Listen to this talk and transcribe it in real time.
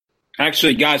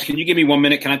Actually, guys, can you give me 1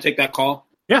 minute? Can I take that call?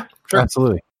 Yeah, sure.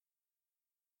 Absolutely.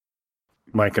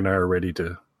 Mike and I are ready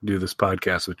to do this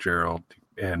podcast with Gerald,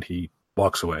 and he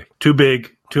walks away. Too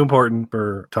big, too important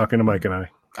for talking to Mike and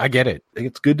I. I get it.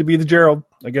 It's good to be the Gerald,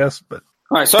 I guess, but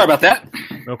All right, sorry about that.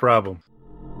 no problem.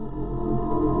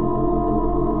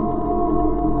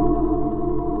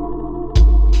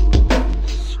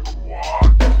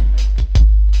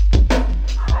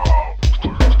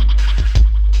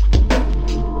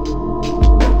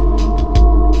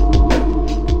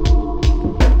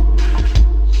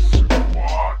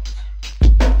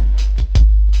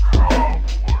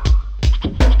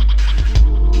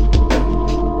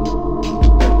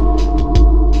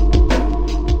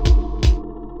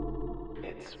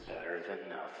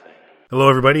 Hello,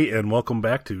 everybody, and welcome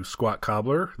back to Squat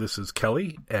Cobbler. This is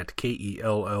Kelly at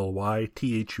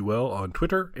KELLYTHUL on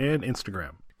Twitter and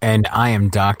Instagram. And I am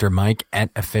Dr. Mike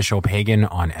at Official Pagan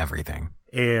on everything.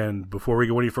 And before we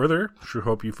go any further, sure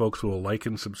hope you folks will like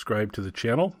and subscribe to the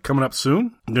channel. Coming up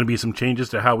soon, going to be some changes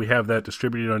to how we have that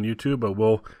distributed on YouTube, but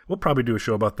we'll probably do a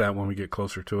show about that when we get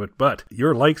closer to it. But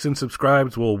your likes and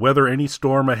subscribes will weather any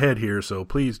storm ahead here, so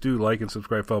please do like and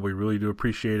subscribe, folks. We really do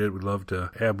appreciate it. We'd love to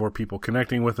have more people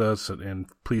connecting with us, and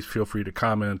please feel free to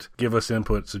comment, give us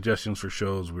input, suggestions for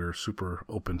shows. We're super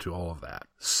open to all of that.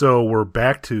 So we're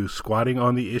back to squatting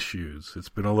on the issues. It's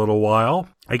been a little while.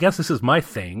 I guess this is my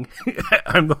thing.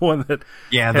 I'm the one that.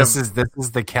 Yeah, this is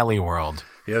the Kelly world.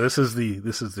 Yeah, this is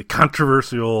the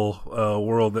controversial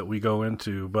world that we go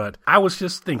into. But I was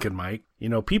just thinking, Mike,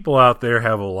 people out there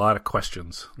have a lot of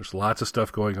questions. There's lots of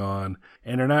stuff going on,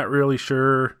 and they're not really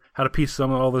sure how to piece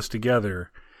some of all this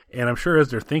together. And I'm sure as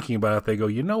they're thinking about it, they go,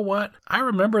 you know what? I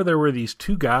remember there were these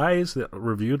two guys that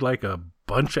reviewed like a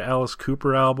bunch of Alice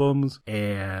Cooper albums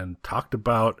and talked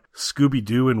about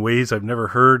Scooby-Doo in ways I've never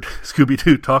heard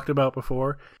Scooby-Doo talked about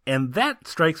before. And that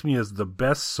strikes me as the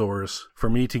best source for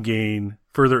me to gain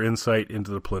further insight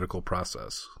into the political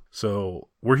process. So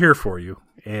we're here for you,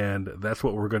 and that's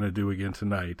what we're going to do again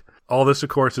tonight. All this, of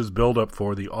course, is build up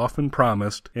for the often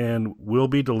promised and will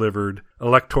be delivered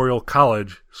Electoral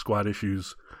College Squat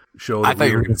Issues show. I thought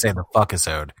you were going to say the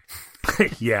fuckisode.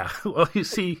 Yeah. Well, you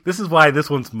see, this is why this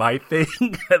one's my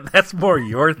thing. That's more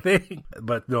your thing.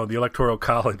 But no, the Electoral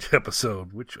College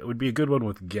episode, which would be a good one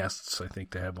with guests, I think,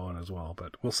 to have on as well.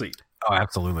 But we'll see. Oh,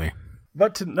 absolutely.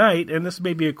 But tonight, and this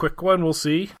may be a quick one, we'll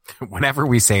see. Whenever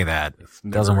we say that, it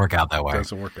doesn't work out that way. It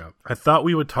doesn't work out. I thought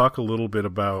we would talk a little bit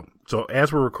about, so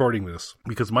as we're recording this,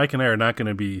 because Mike and I are not going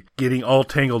to be getting all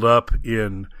tangled up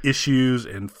in issues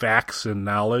and facts and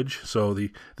knowledge. So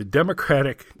the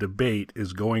Democratic debate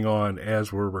is going on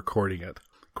as we're recording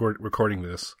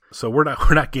this. So we're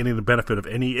not getting the benefit of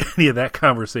any of that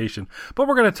conversation, but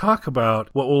we're going to talk about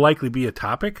what will likely be a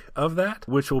topic of that,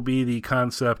 which will be the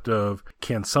concept of,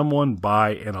 can someone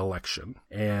buy an election?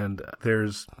 And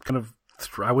there's kind of,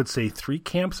 I would say, three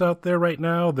camps out there right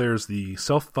now. There's the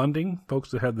self-funding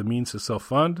folks that have the means to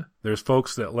self-fund. There's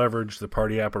folks that leverage the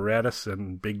party apparatus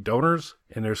and big donors.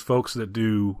 And there's folks that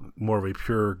do more of a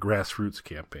pure grassroots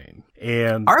campaign.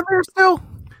 And are there still?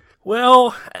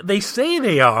 Well, they say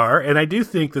they are, and I do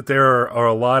think that there are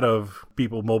a lot of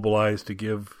people mobilized to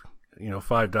give,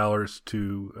 $5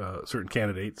 to certain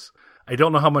candidates. I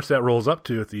don't know how much that rolls up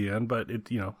to at the end, but it,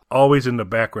 always in the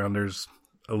background, there's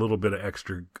a little bit of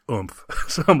extra oomph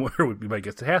somewhere would be my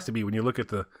guess. It has to be when you look at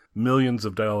the millions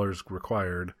of dollars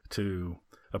required to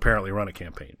apparently run a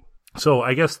campaign. So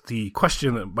I guess the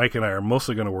question that Mike and I are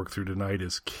mostly going to work through tonight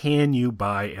is, can you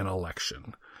buy an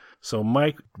election? So,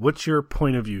 Mike, what's your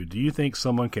point of view? Do you think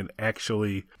someone can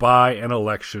actually buy an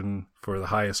election for the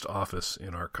highest office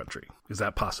in our country? Is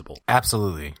that possible?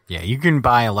 Absolutely. Yeah, you can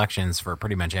buy elections for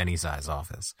pretty much any size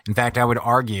office. In fact, I would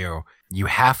argue you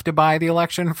have to buy the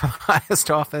election for the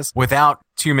highest office without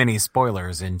too many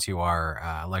spoilers into our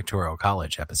Electoral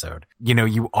College episode.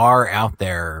 You are out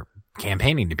there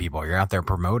campaigning to people. You're out there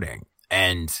promoting.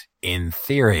 And in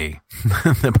theory,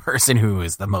 the person who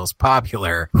is the most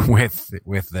popular with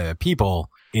the people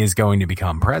is going to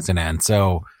become president.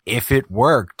 So if it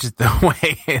worked the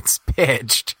way it's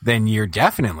pitched, then you're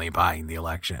definitely buying the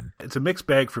election. It's a mixed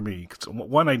bag for me.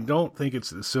 One, I don't think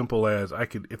it's as simple as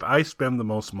if I spend the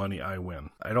most money, I win.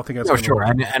 I don't think that's sure.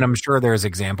 And I'm sure there's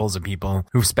examples of people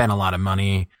who've spent a lot of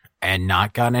money and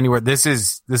not gotten anywhere. This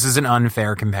is an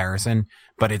unfair comparison,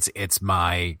 but it's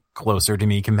my closer to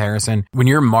me comparison. When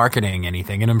you're marketing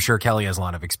anything, and I'm sure Kelly has a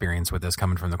lot of experience with this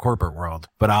coming from the corporate world,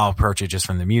 but I'll approach it just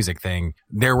from the music thing.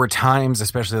 There were times,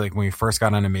 especially like when we first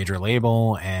got on a major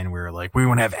label and we were like, we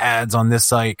want to have ads on this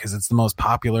site because it's the most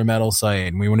popular metal site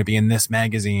and we want to be in this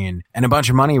magazine, and a bunch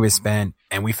of money was spent,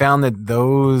 and we found that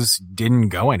those didn't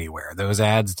go anywhere. Those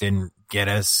ads didn't get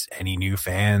us any new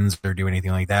fans or do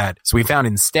anything like that. So we found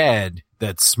instead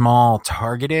that small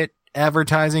targeted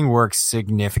advertising works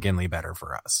significantly better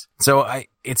for us. So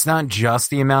it's not just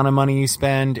the amount of money you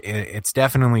spend. It's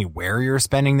definitely where you're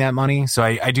spending that money. So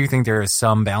I do think there is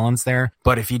some balance there.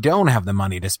 But if you don't have the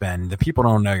money to spend, the people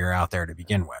don't know you're out there to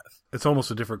begin with. It's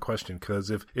almost a different question, because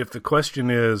if the question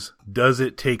is, does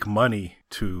it take money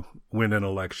to win an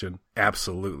election?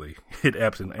 Absolutely. It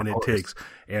absolutely, and it takes,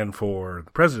 and for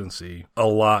the presidency, a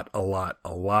lot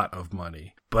of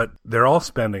money. But they're all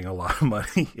spending a lot of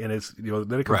money, and it's,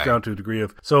 then it comes down to a degree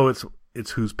of, so it's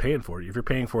who's paying for it. If you're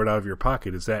paying for it out of your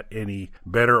pocket, is that any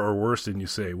better or worse than you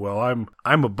say, well,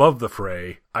 I'm above the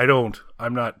fray. I'm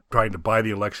not trying to buy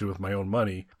the election with my own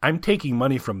money. I'm taking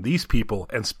money from these people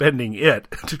and spending it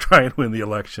to try and win the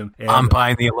election. And I'm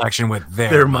buying the election with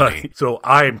their money. So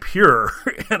I'm pure.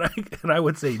 And I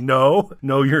would say, no,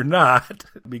 you're not,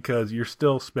 because you're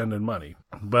still spending money.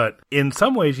 But in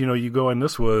some ways, you go, and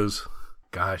this was,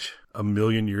 gosh, a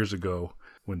million years ago,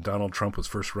 when Donald Trump was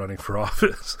first running for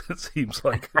office. It seems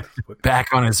like. Back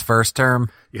on his first term?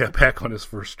 Yeah, back on his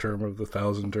first term of the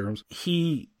 1,000 terms.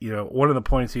 He, one of the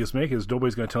points he was making is,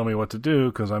 nobody's going to tell me what to do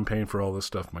because I'm paying for all this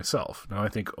stuff myself. Now, I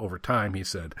think over time he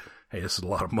said, hey, this is a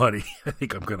lot of money. I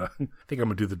think I'm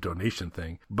gonna do the donation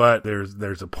thing. But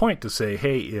there's a point to say,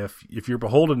 hey, if you're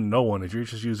beholden to no one, if you're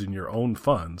just using your own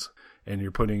funds and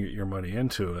you're putting your money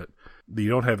into it, you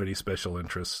don't have any special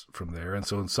interests from there. And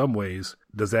so in some ways,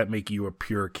 does that make you a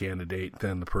pure candidate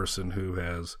than the person who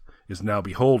is now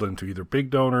beholden to either big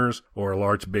donors or a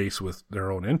large base with their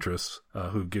own interests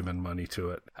who've given money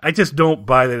to it? I just don't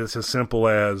buy that it's as simple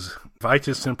as, if I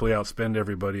just simply outspend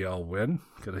everybody, I'll win.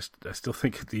 Because I still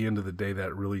think at the end of the day,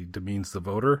 that really demeans the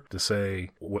voter to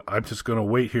say, I'm just going to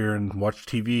wait here and watch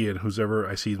TV, and whoever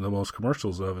I see the most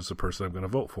commercials of is the person I'm going to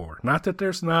vote for. Not that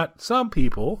there's not some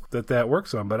people that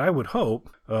works on, but I would hope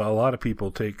a lot of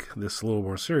people take this a little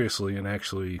more seriously and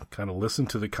actually kind of listen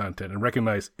to the content and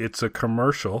recognize it's a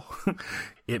commercial.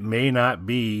 It may not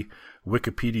be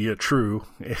Wikipedia true,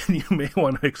 and you may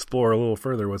want to explore a little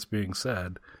further what's being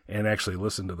said and actually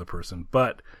listen to the person.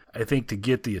 But I think to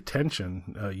get the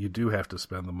attention, you do have to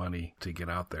spend the money to get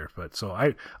out there. But so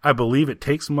I believe it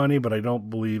takes money, but I don't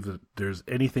believe that there's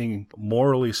anything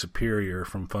morally superior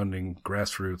from funding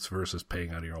grassroots versus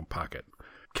paying out of your own pocket.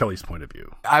 Kelly's point of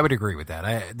view. I would agree with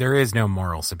that. There is no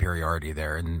moral superiority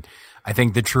there. And I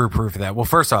think the true proof of that, well,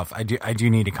 first off, I do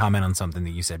need to comment on something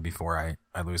that you said before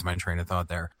I lose my train of thought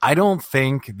there. I don't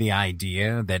think the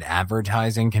idea that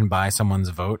advertising can buy someone's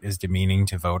vote is demeaning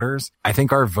to voters. I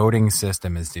think our voting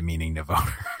system is demeaning to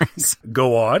voters.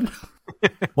 Go on.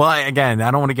 Well, I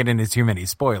don't want to get into too many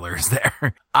spoilers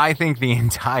there. I think the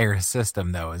entire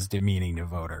system, though, is demeaning to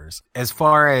voters. As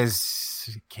far as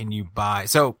can you buy?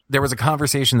 So there was a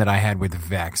conversation that I had with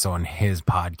Vex on his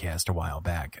podcast a while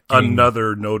back.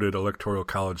 Another noted electoral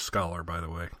college scholar, by the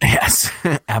way. Yes,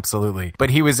 absolutely. But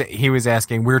he was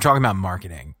asking, we were talking about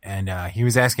marketing, and he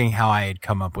was asking how I had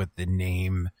come up with the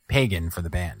name Pagan for the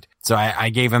band. So I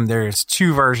gave him, there's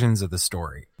two versions of the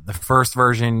story. The first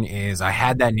version is I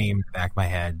had that name in the back of my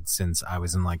head since I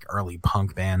was in like early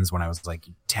punk bands when I was like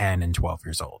 10 and 12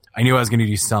 years old. I knew I was going to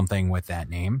do something with that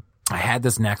name. I had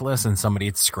this necklace and somebody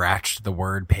had scratched the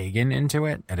word pagan into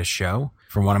it at a show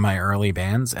from one of my early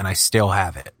bands, and I still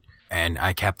have it. And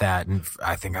I kept that, and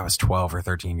I think I was 12 or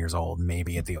 13 years old,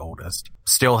 maybe at the oldest.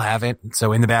 Still have it.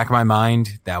 So in the back of my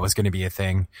mind, that was going to be a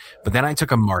thing. But then I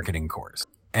took a marketing course.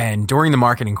 And during the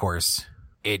marketing course,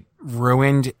 it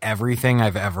ruined everything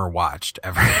I've ever watched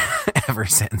ever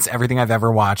since. Everything I've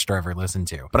ever watched or ever listened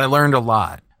to. But I learned a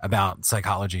lot about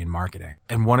psychology and marketing.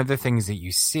 And one of the things that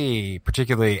you see,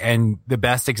 particularly, and the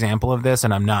best example of this,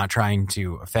 and I'm not trying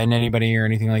to offend anybody or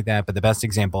anything like that, but the best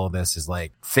example of this is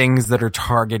like things that are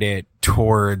targeted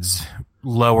towards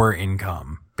lower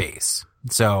income base.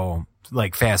 So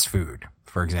like fast food,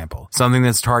 for example, something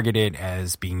that's targeted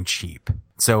as being cheap.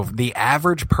 So the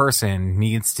average person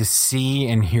needs to see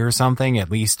and hear something at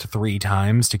least 3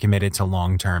 times to commit it to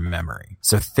long-term memory.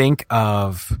 So think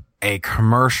of a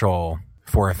commercial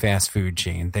for a fast food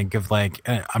chain. Think of like,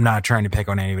 I'm not trying to pick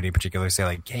on anybody in particular, say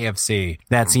like KFC.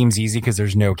 That seems easy because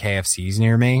there's no KFCs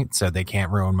near me, so they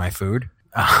can't ruin my food.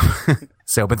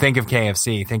 But think of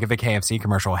KFC. Think of a KFC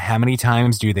commercial. How many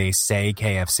times do they say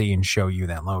KFC and show you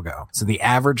that logo? So the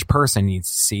average person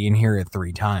needs to see and hear it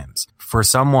 3 times. For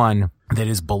someone that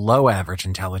is below average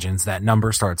intelligence, that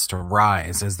number starts to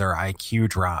rise as their IQ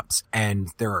drops. And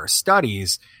there are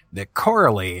studies that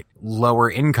correlate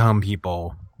lower income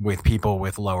people with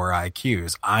lower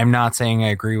IQs. I'm not saying I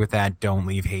agree with that. Don't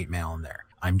leave hate mail in there.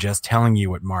 I'm just telling you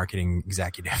what marketing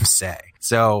executives say.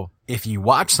 So if you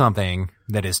watch something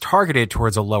that is targeted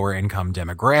towards a lower income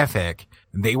demographic,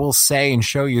 they will say and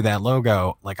show you that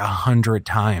logo like 100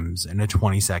 times in a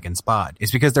 20-second spot.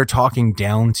 It's because they're talking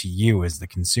down to you as the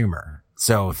consumer.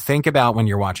 So think about when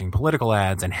you're watching political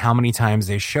ads and how many times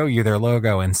they show you their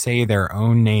logo and say their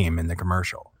own name in the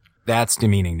commercial. That's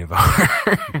demeaning to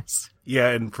voters. Yeah,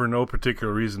 and for no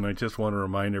particular reason, I just want to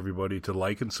remind everybody to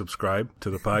like and subscribe to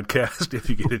the podcast if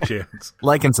you get a chance.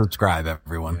 Like and subscribe,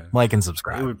 everyone. Yeah. Like and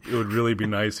subscribe. It would really be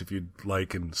nice if you'd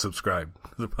like and subscribe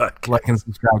to the podcast. Like and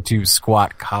subscribe to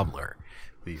Squat Cobbler.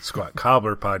 The Squat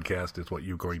Cobbler podcast is what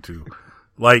you're going to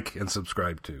like and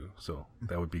subscribe to. So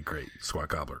that would be great. Squat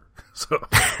Cobbler. So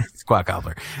Squat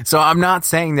Cobbler. So I'm not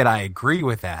saying that I agree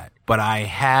with that, but I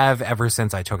have ever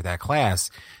since I took that class.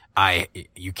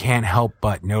 You can't help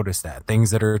but notice that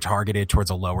things that are targeted towards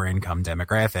a lower income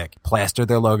demographic plaster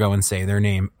their logo and say their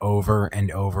name over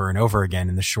and over and over again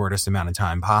in the shortest amount of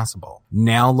time possible.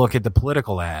 Now look at the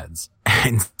political ads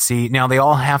and see, now they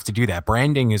all have to do that.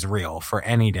 Branding is real for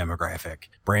any demographic.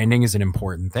 Branding is an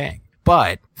important thing,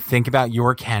 but think about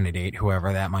your candidate,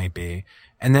 whoever that might be.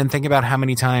 And then think about how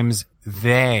many times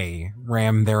they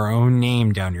ram their own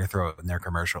name down your throat in their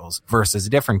commercials versus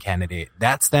a different candidate.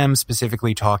 That's them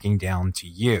specifically talking down to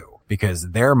you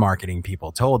because their marketing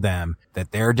people told them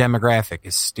that their demographic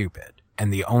is stupid.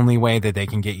 And the only way that they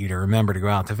can get you to remember to go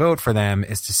out to vote for them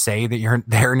is to say that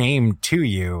their name to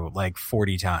you like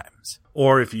 40 times.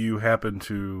 Or if you happen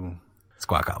to...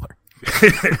 Squat Cobbler.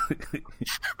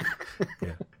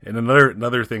 Yeah. And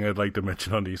another thing I'd like to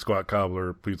mention on the Squat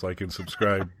Cobbler, please like and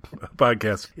subscribe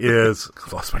podcast is,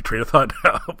 I've lost my train of thought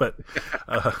now, but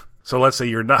so let's say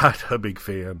you're not a big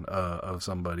fan of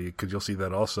somebody, because you'll see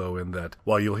that also in that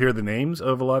while you'll hear the names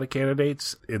of a lot of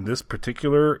candidates in this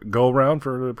particular go around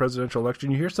for the presidential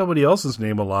election, you hear somebody else's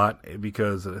name a lot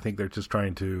because I think they're just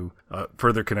trying to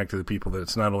further connect to the people that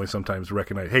it's not only sometimes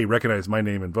recognize my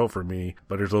name and vote for me,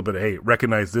 but there's a little bit of, hey,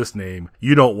 recognize this name.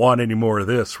 You don't want any more of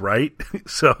this, right?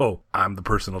 So I'm the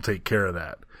person who'll take care of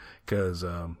that. Because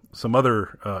some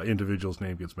other individual's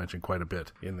name gets mentioned quite a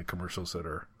bit in the commercials that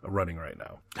are running right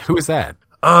now. Who is that?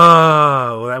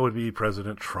 Well, that would be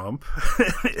President Trump.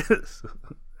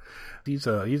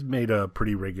 He's made a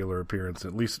pretty regular appearance,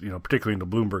 at least, particularly in the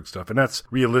Bloomberg stuff. And that's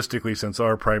realistically, since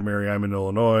our primary, I'm in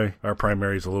Illinois, our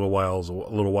primary is a little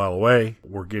while away.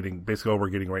 Basically all we're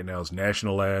getting right now is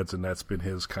national ads, and that's been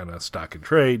his kind of stock and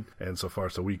trade. And so far,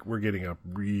 we're getting a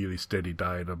really steady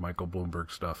diet of Michael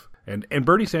Bloomberg stuff. And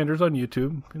Bernie Sanders on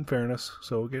YouTube, in fairness.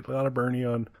 So we'll get a lot of Bernie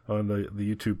on the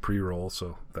YouTube pre-roll.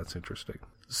 So that's interesting.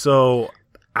 So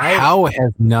how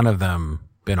has none of them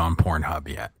been on Pornhub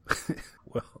yet?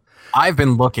 I've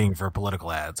been looking for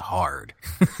political ads hard,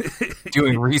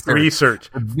 doing research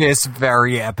for this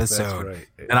very episode, right.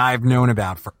 And I've known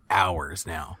about for hours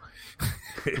now.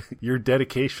 Your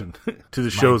dedication to the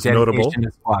show's notable.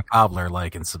 Is Squat Cobbler,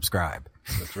 like and subscribe.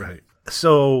 That's right.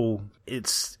 So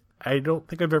I don't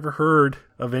think I've ever heard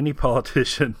of any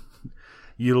politician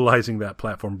utilizing that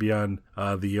platform beyond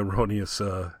the erroneous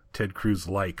Ted Cruz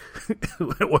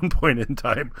at one point in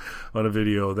time on a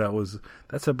video.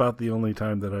 That's about the only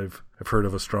time that I've heard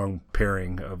of a strong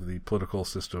pairing of the political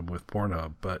system with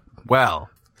Pornhub. But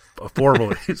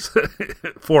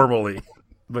formally,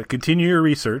 but continue your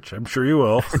research. I'm sure you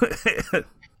will.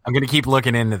 I'm going to keep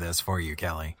looking into this for you,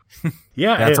 Kelly.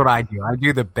 Yeah, that's what I do. I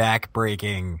do the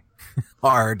back-breaking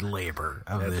hard labor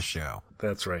of this show.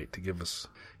 That's right, to give us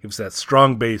that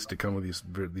strong base to come with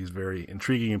these very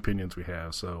intriguing opinions we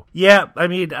have. So yeah, I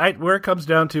mean, where it comes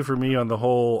down to for me on the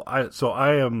whole, I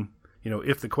am,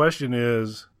 if the question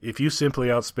is, if you simply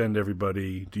outspend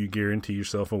everybody, do you guarantee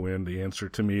yourself a win? The answer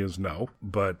to me is no,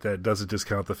 but that doesn't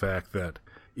discount the fact that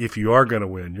if you are going to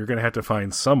win, you're going to have to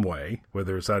find some way,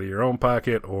 whether it's out of your own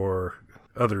pocket or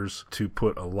others, to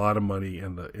put a lot of money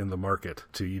in the market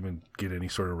to even get any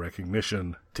sort of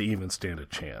recognition, to even stand a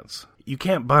chance. You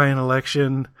can't buy an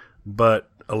election, but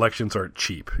elections aren't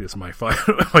cheap, is my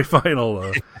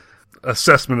final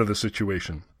assessment of the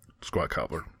situation. Squat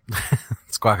Cobbler.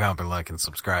 Squat Cobbler, like and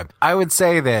subscribe. I would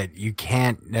say that you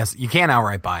can't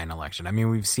outright buy an election. I mean,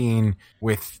 we've seen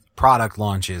with product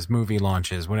launches, movie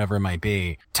launches, whatever it might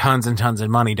be, tons and tons of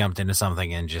money dumped into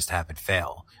something and just have it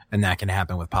fail. and that can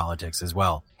happen with politics as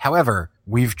well. However,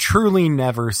 we've truly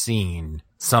never seen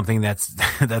something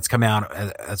that's come out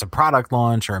as a product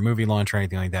launch or a movie launch or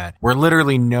anything like that, where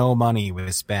literally no money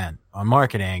was spent on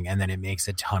marketing and then it makes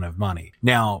a ton of money.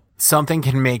 Now, something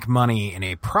can make money in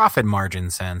a profit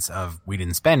margin sense of we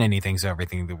didn't spend anything, so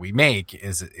everything that we make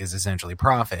is essentially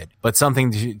profit. But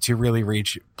something to really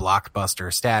reach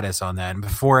blockbuster status on that, and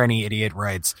before any idiot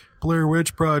writes Blair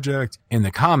Witch Project in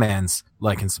the comments,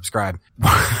 like and subscribe,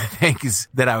 things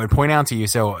that I would point out to you.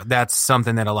 So that's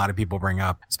something that a lot of people bring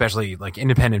up, especially like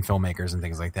independent filmmakers and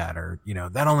things like that, or, you know,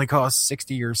 that only costs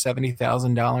 $60,000 or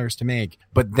 $70,000 to make.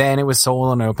 But then it was sold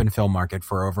on an open film market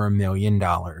for over $1 million.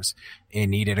 It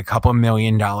needed a couple $1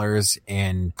 million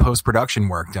in post-production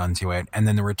work done to it. And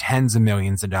then there were tens of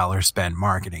millions of dollars spent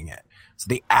marketing it. So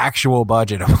the actual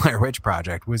budget of Blair Witch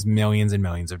Project was millions and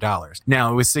millions of dollars.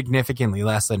 Now, it was significantly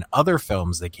less than other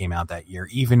films that came out that year,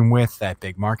 even with that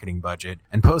big marketing budget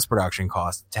and post-production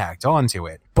costs tacked onto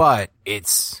it. But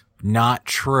it's not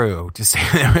true to say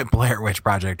that Blair Witch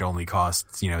Project only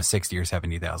costs, you know, $60,000 or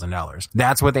 $70,000.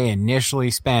 That's what they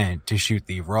initially spent to shoot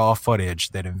the raw footage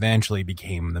that eventually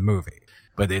became the movie.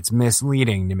 But it's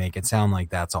misleading to make it sound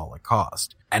like that's all it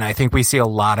cost. And I think we see a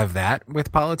lot of that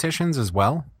with politicians as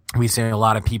well. We see a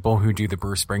lot of people who do the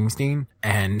Bruce Springsteen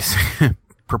and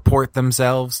purport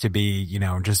themselves to be, you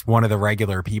know, just one of the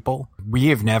regular people. We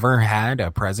have never had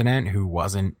a president who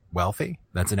wasn't wealthy.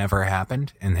 That's never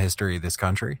happened in the history of this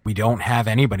country. We don't have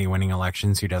anybody winning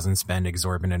elections who doesn't spend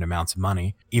exorbitant amounts of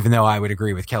money. Even though I would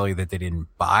agree with Kelly that they didn't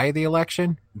buy the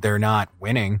election, they're not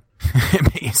winning.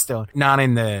 Based on, not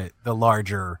in the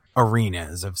larger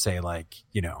arenas of, say, like,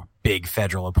 you know, big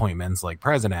federal appointments like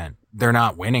president. They're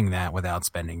not winning that without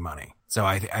spending money. So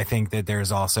I think that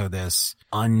there's also this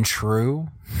untrue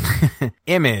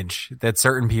image that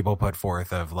certain people put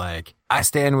forth of like, I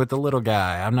stand with the little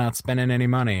guy. I'm not spending any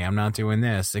money. I'm not doing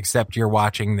this, except you're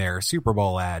watching their Super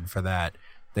Bowl ad for that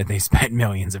they spent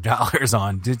millions of dollars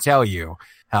on to tell you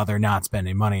how they're not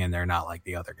spending money and they're not like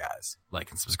the other guys. Like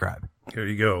and subscribe. Here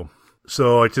you go.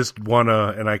 So I just want to,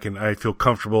 and I feel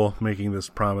comfortable making this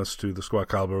promise to the Squawk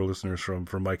Caliber listeners from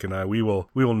Mike and I. We will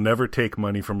never take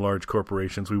money from large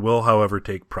corporations. We will, however,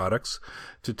 take products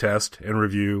to test and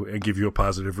review and give you a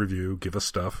positive review. Give us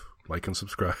stuff. Like and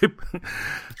subscribe.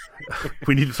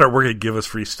 We need to start working Give Us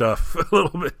Free Stuff a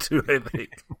little bit too, I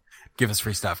think. Give us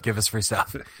free stuff. Give us free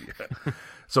stuff. Yeah.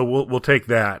 So we'll take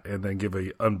that and then give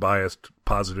a unbiased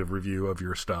positive review of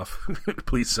your stuff.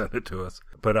 Please send it to us.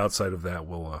 But outside of that,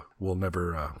 we'll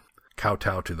never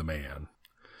kowtow to the man.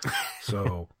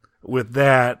 So with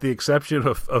that, the exception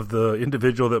of the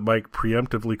individual that Mike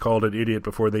preemptively called an idiot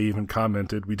before they even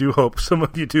commented, we do hope some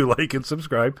of you do like and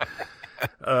subscribe.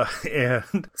 And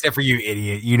except for you,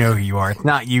 idiot, you know who you are. It's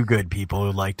not you good people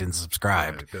who liked and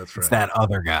subscribed. Right, that's right. It's that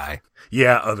other guy.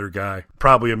 Yeah, other guy.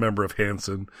 Probably a member of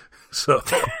Hanson. So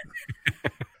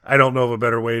I don't know of a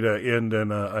better way to end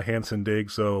than a Hanson dig.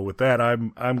 So with that,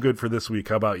 I'm good for this week.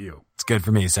 How about you? It's good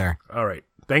for me, sir. All right.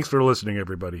 Thanks for listening,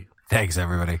 everybody. Thanks,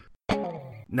 everybody.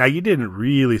 Now, you didn't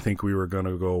really think we were going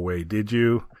to go away, did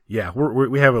you? Yeah,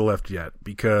 we haven't left yet,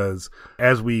 because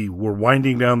as we were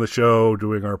winding down the show,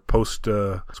 doing our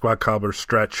post-Squawk Cobbler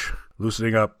stretch,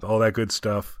 loosening up, all that good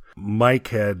stuff, Mike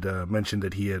had mentioned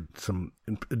that he had some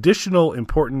additional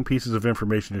important pieces of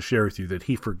information to share with you that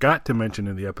he forgot to mention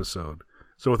in the episode.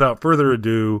 So without further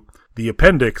ado, the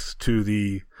appendix to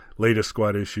the latest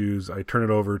Squad Issues, I turn it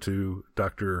over to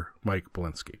Dr. Mike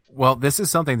Belinsky. Well, this is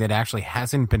something that actually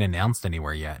hasn't been announced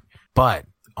anywhere yet, but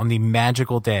on the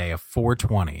magical day of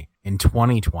 4/20 in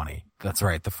 2020, that's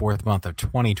right, the fourth month of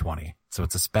 2020, so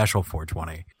it's a special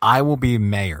 4/20, I will be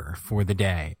mayor for the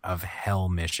day of Hell,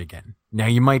 Michigan. Now,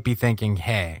 you might be thinking,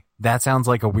 hey, that sounds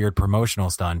like a weird promotional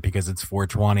stunt because it's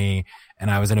 4/20 and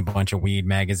I was in a bunch of weed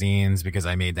magazines because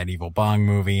I made that Evil Bong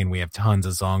movie and we have tons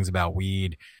of songs about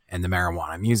weed and the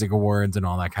Marijuana Music Awards and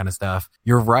all that kind of stuff.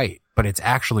 You're right, but it's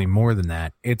actually more than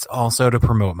that. It's also to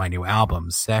promote my new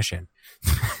album, Session.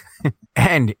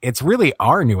 And it's really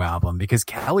our new album because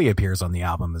Kelly appears on the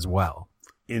album as well.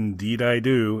 Indeed I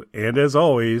do. And as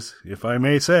always, if I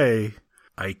may say,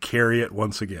 I carry it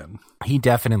once again. He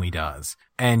definitely does.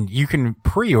 And you can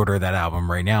pre-order that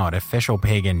album right now at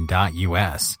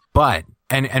officialpagan.us. But,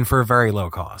 and for a very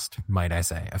low cost, might I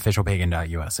say,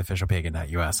 officialpagan.us,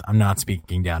 officialpagan.us. I'm not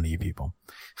speaking down to you people.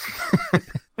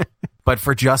 But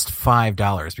for just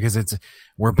 $5, because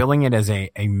We're billing it as a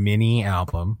mini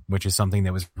album, which is something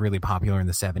that was really popular in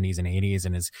the 70s and 80s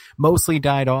and has mostly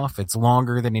died off. It's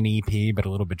longer than an EP, but a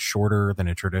little bit shorter than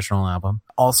a traditional album.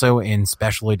 Also in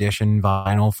special edition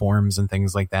vinyl forms and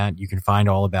things like that. You can find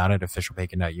all about it at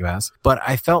officialbacon.us. But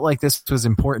I felt like this was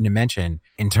important to mention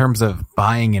in terms of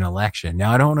buying an election.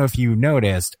 Now, I don't know if you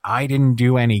noticed, I didn't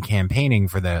do any campaigning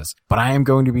for this, but I am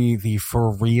going to be the for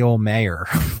real mayor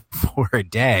for a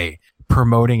day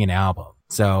promoting an album.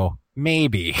 So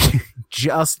maybe,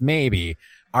 just maybe,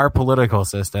 our political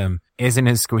system isn't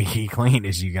as squeaky clean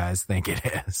as you guys think it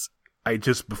is.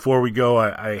 Before we go,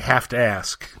 I have to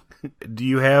ask, do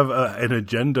you have an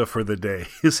agenda for the day?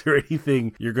 Is there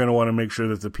anything you're going to want to make sure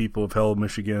that the people of Hell,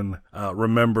 Michigan,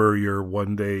 remember your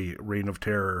one-day reign of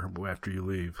terror after you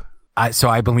leave? So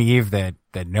I believe that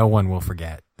no one will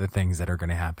forget the things that are going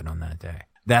to happen on that day.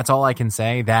 That's all I can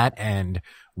say. That and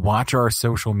watch our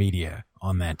social media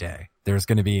on that day. There's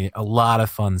going to be a lot of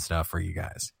fun stuff for you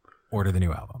guys. Order the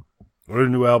new album. Order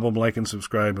the new album, like and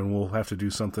subscribe, and we'll have to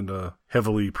do something to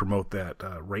heavily promote that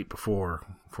right before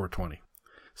 420.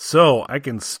 So I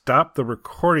can stop the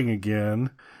recording again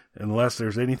unless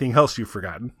there's anything else you've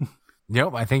forgotten.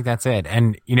 Nope, I think that's it.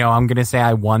 And, I'm going to say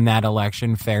I won that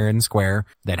election fair and square.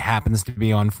 That happens to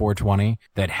be on 420.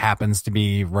 That happens to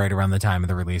be right around the time of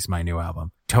the release of my new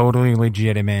album. Totally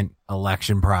legitimate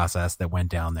election process that went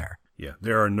down there. Yeah,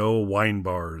 there are no wine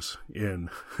bars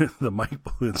in the Mike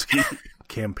Belinsky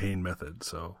campaign method.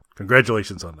 So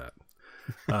congratulations on that.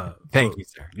 Thank you,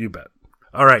 sir. You bet.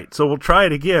 All right, so we'll try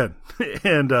it again.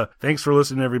 And thanks for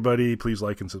listening, everybody. Please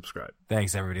like and subscribe.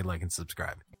 Thanks, everybody. Like and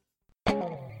subscribe. All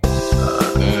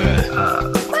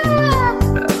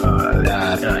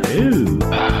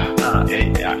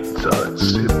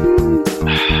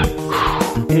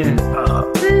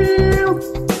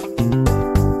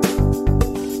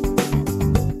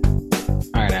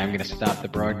right, I'm going to stop the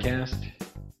broadcast.